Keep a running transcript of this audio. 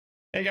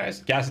Hey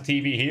guys, GHAZZY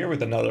TV here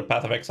with another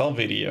Path of Exile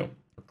video,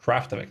 or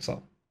Craft of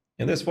Exile.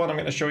 In this one, I'm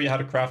going to show you how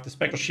to craft the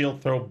Spectral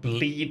Shield Throw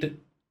Bleed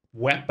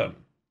weapon.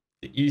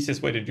 The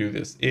easiest way to do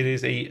this. It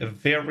is a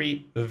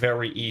very,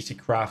 very easy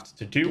craft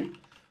to do.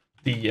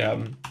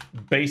 The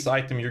base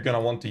item you're going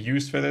to want to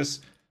use for this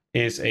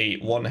is a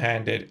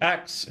one-handed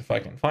axe, if I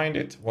can find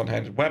it,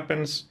 one-handed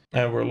weapons,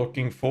 and we're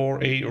looking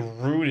for a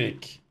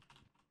runic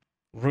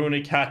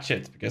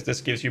hatchet, because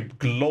this gives you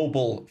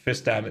global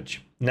fist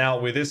damage. Now,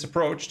 with this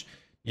approach,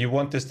 you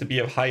want this to be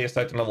of highest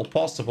item level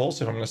possible.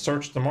 So I'm going to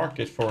search the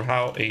market for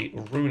how a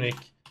runic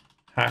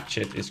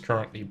hatchet is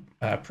currently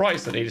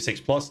priced at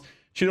 86 plus.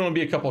 Should only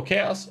be a couple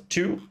chaos,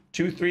 two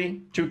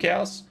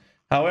chaos.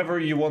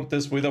 However, you want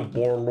this with a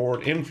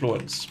warlord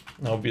influence.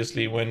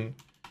 Obviously, when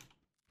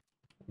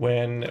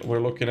we're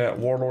looking at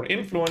warlord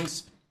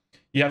influence,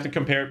 you have to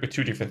compare it with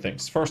two different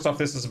things. First off,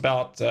 this is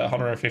about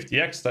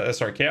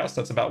 150x, chaos.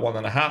 That's about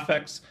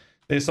 1.5x.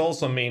 This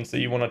also means that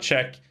you want to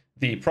check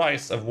the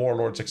price of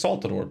Warlord's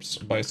Exalted Orbs.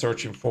 By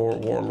searching for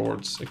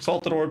Warlord's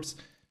Exalted Orbs,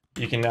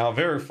 you can now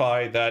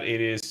verify that it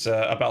is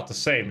about the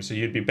same. So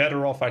you'd be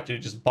better off actually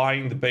just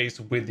buying the base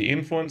with the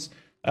influence.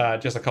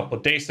 Just a couple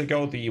of days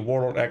ago, the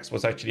Warlord X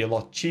was actually a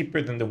lot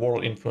cheaper than the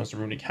Warlord Influence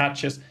Runic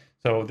Hatches.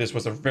 So this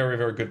was a very,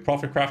 very good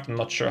profit craft. I'm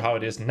not sure how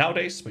it is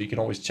nowadays, but you can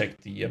always check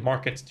the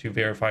market to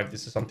verify if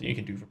this is something you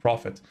can do for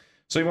profit.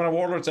 So you want a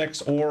Warlord's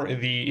X or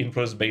the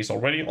influence base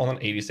already on an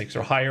 86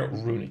 or higher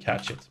Runic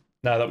Hatchet.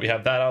 Now that we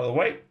have that out of the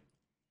way,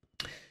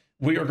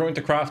 we are going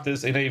to craft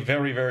this in a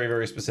very, very,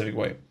 very specific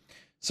way.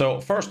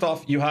 So first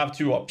off, you have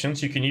two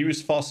options. You can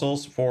use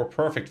fossils for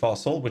perfect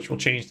fossil, which will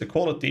change the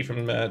quality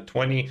from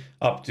 20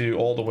 up to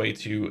all the way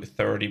to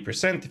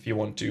 30% if you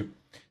want to.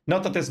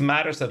 Not that this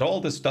matters at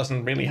all. This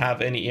doesn't really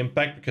have any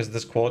impact because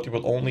this quality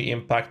will only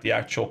impact the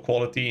actual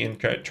quality in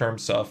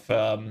terms of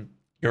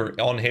your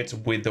on hits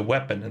with the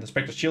weapon. And the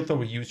Spectral Shield Throw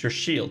will use your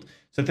shield.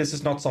 So this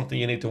is not something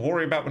you need to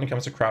worry about when it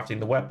comes to crafting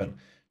the weapon.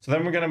 So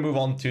then we're going to move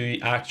on to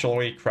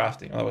actually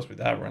crafting. Oh, that was with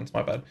Aberrants,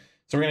 my bad.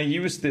 So we're going to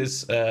use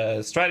this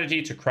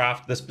strategy to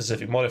craft the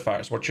specific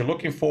modifiers. What you're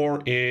looking for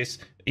is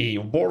a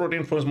Warlord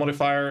Influence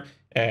modifier,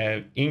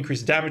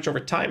 increased damage over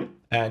time,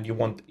 and you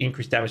want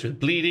increased damage with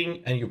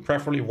bleeding, and you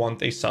preferably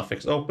want a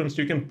suffix open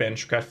so you can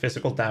bench craft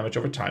physical damage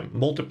over time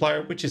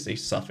multiplier, which is a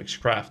suffix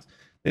craft.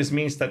 This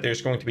means that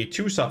there's going to be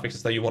two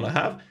suffixes that you want to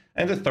have,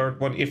 and the third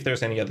one, if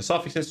there's any other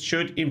suffixes,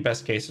 should in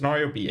best case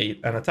scenario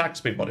be an attack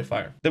speed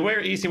modifier. The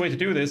very easy way to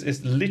do this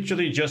is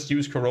literally just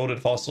use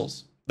corroded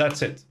fossils.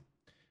 That's it.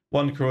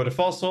 One corroded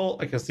fossil.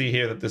 I can see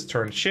here that this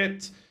turned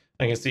shit.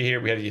 I can see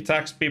here we have the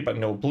attack speed but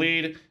no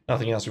bleed.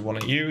 Nothing else we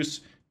want to use.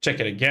 Check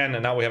it again,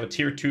 and now we have a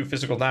tier 2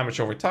 physical damage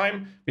over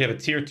time. We have a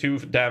tier 2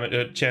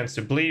 damage chance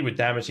to bleed with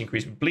damage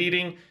increased with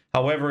bleeding.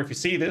 However, if you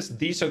see this,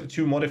 these are the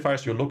two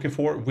modifiers you're looking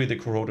for with the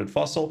corroded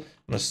fossil.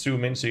 I'm going to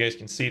zoom in so you guys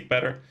can see it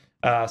better.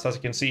 So as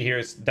you can see here,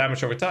 it's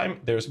damage over time.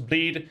 There's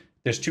bleed.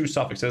 There's two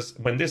suffixes.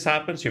 When this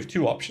happens, you have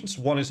two options.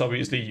 One is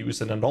obviously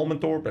use an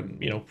annulment orb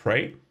and,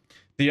 pray.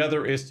 The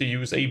other is to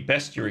use a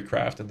bestiary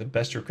craft, and the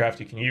bestiary craft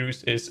you can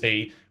use is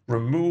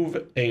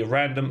remove a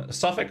random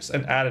suffix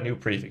and add a new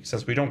prefix.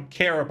 Since we don't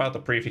care about the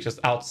prefixes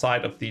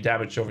outside of the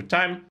damage over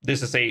time,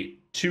 this is a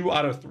 2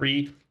 out of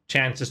 3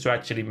 chances to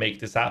actually make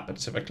this happen.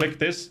 So if I click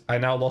this, I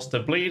now lost the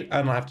bleed,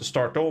 and I'll have to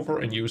start over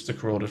and use the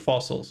corroded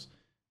fossils.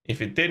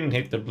 If it didn't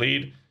hit the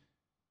bleed,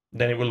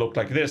 then it will look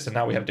like this, and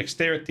now we have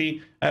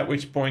dexterity, at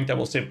which point I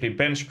will simply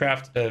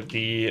benchcraft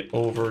the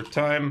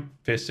overtime,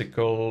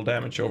 physical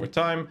damage over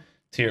time,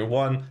 tier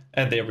 1,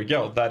 and there we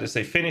go. That is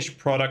a finished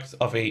product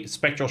of a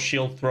Spectral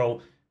Shield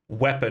Throw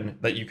weapon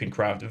that you can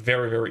craft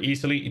very, very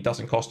easily. It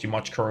doesn't cost you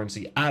much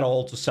currency at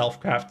all to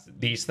self-craft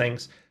these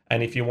things.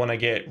 And if you want to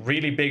get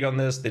really big on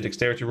this, the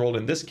dexterity roll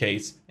in this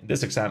case, in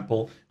this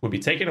example, would be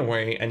taken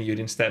away and you'd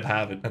instead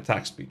have an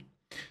attack speed.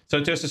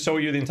 So just to show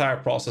you the entire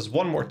process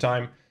one more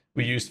time,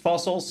 we used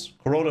fossils,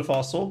 corroded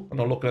fossil, and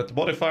I'm looking at the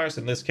modifiers.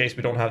 In this case,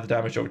 we don't have the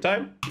damage over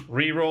time.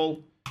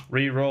 Reroll,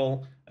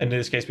 reroll. And in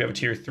this case, we have a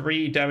tier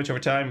 3 damage over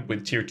time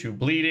with tier 2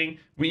 bleeding.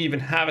 We even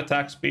have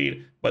attack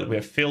speed, but we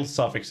have filled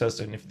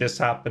suffixes. And if this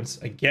happens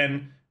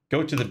again,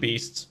 go to the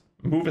beasts,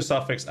 move a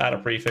suffix, add a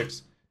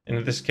prefix. And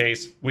in this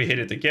case, we hit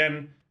it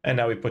again. And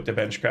now we put the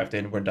benchcraft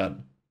in, we're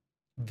done.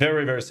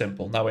 Very, very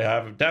simple. Now we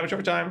have damage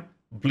over time,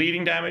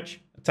 bleeding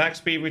damage, attack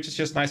speed, which is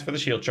just nice for the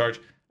shield charge,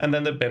 and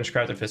then the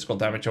benchcraft and physical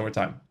damage over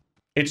time.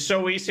 It's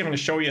so easy, I'm going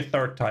to show you a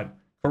third time.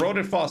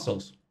 Corroded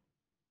fossils.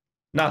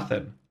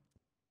 Nothing.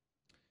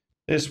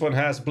 This one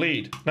has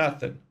bleed.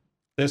 Nothing.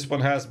 This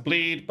one has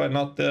bleed, but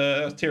not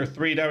the tier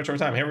 3 damage over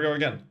time. Here we go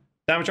again.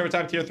 Damage over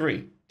time, tier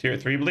 3. Tier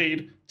 3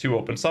 bleed. 2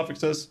 open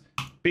suffixes.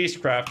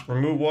 Beastcraft.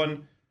 Remove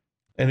 1.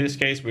 In this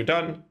case, we're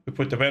done. We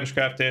put the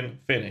benchcraft in.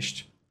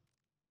 Finished.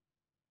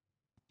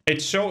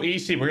 It's so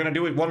easy. We're going to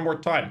do it one more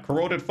time.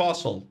 Corroded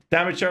fossil.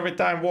 Damage every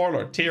time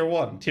warlord. Tier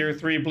 1. Tier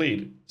 3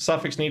 bleed.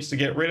 Suffix needs to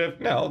get rid of.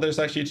 No, there's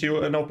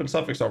actually an open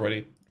suffix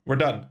already. We're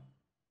done.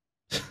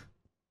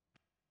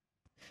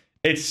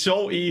 It's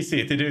so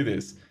easy to do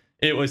this.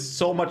 It was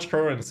so much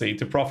currency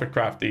to profit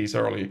craft these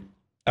early.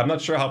 I'm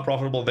not sure how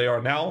profitable they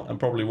are now, and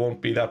probably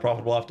won't be that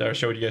profitable after I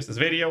showed you guys this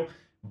video,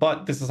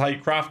 but this is how you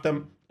craft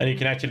them, and you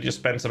can actually just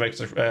spend some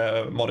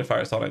extra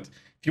modifiers on it.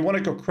 If you want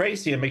to go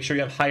crazy and make sure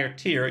you have higher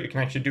tier, you can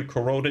actually do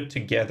corroded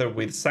together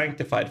with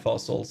sanctified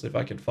fossils, if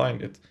I can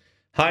find it.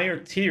 Higher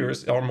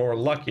tiers are more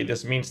lucky.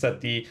 This means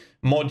that the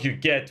mod you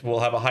get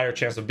will have a higher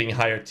chance of being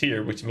higher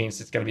tier, which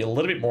means it's going to be a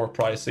little bit more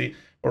pricey.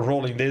 We're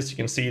rolling this, you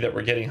can see that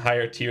we're getting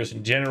higher tiers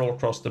in general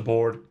across the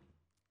board.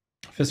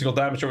 Physical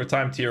damage over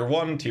time, tier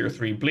 1, tier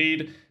 3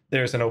 bleed.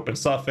 There's an open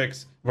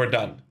suffix. We're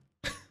done.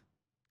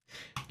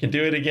 Can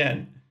do it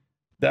again.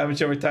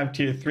 Damage over time,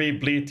 tier 3,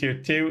 bleed tier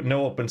 2,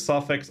 no open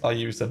suffix. I'll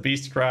use a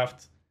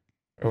beastcraft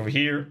over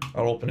here.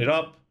 I'll open it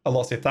up. I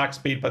lost the attack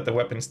speed, but the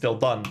weapon's still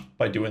done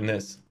by doing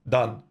this.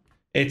 Done.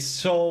 It's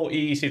so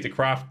easy to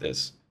craft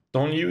this.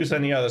 Don't use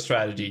any other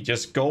strategy.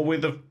 Just go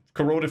with the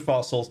corroded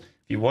fossils.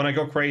 If you want to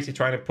go crazy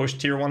trying to push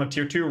tier 1 or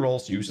tier 2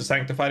 rolls, use the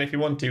sanctified if you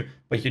want to,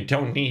 but you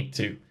don't need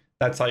to.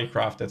 That's how you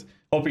craft it.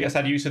 Hope you guys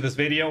had use of this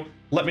video.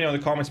 Let me know in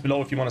the comments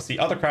below if you want to see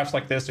other crafts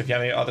like this, if you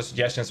have any other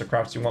suggestions or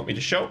crafts you want me to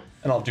show,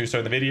 and I'll do so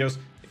in the videos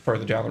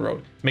further down the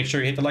road. Make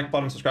sure you hit the like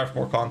button, subscribe for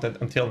more content.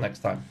 Until next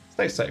time,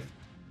 stay safe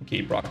and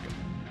keep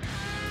rocking.